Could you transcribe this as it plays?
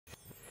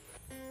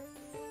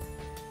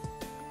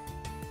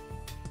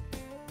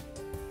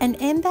An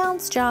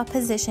imbalanced jaw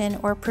position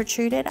or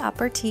protruded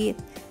upper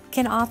teeth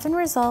can often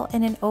result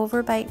in an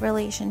overbite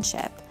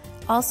relationship,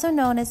 also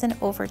known as an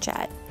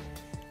overjet.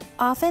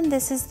 Often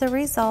this is the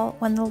result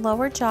when the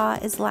lower jaw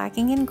is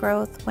lacking in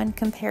growth when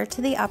compared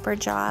to the upper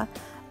jaw,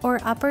 or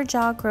upper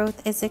jaw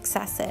growth is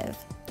excessive.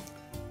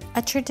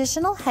 A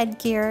traditional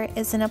headgear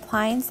is an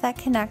appliance that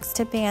connects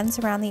to bands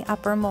around the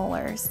upper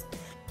molars.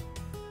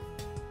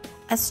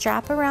 A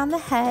strap around the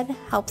head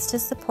helps to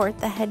support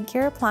the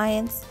headgear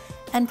appliance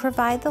and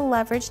provide the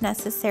leverage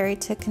necessary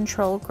to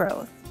control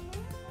growth.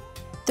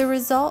 The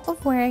result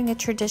of wearing a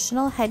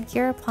traditional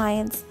headgear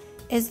appliance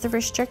is the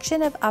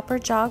restriction of upper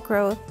jaw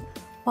growth,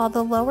 while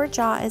the lower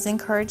jaw is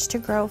encouraged to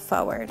grow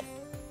forward.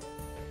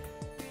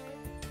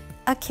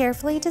 A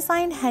carefully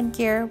designed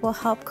headgear will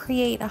help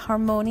create a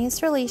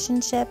harmonious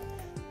relationship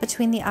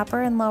between the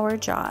upper and lower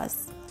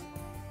jaws.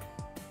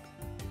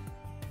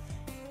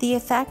 The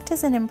effect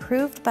is an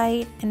improved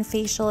bite and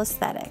facial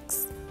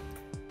aesthetics.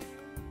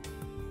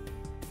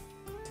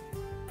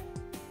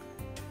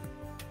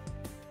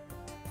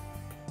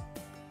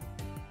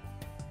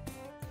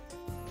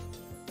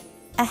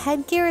 A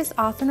headgear is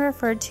often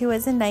referred to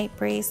as a night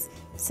brace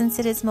since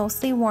it is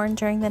mostly worn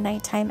during the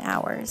nighttime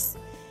hours.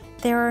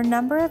 There are a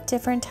number of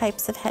different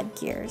types of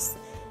headgears.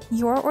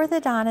 Your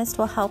orthodontist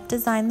will help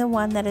design the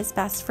one that is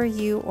best for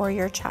you or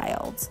your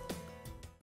child.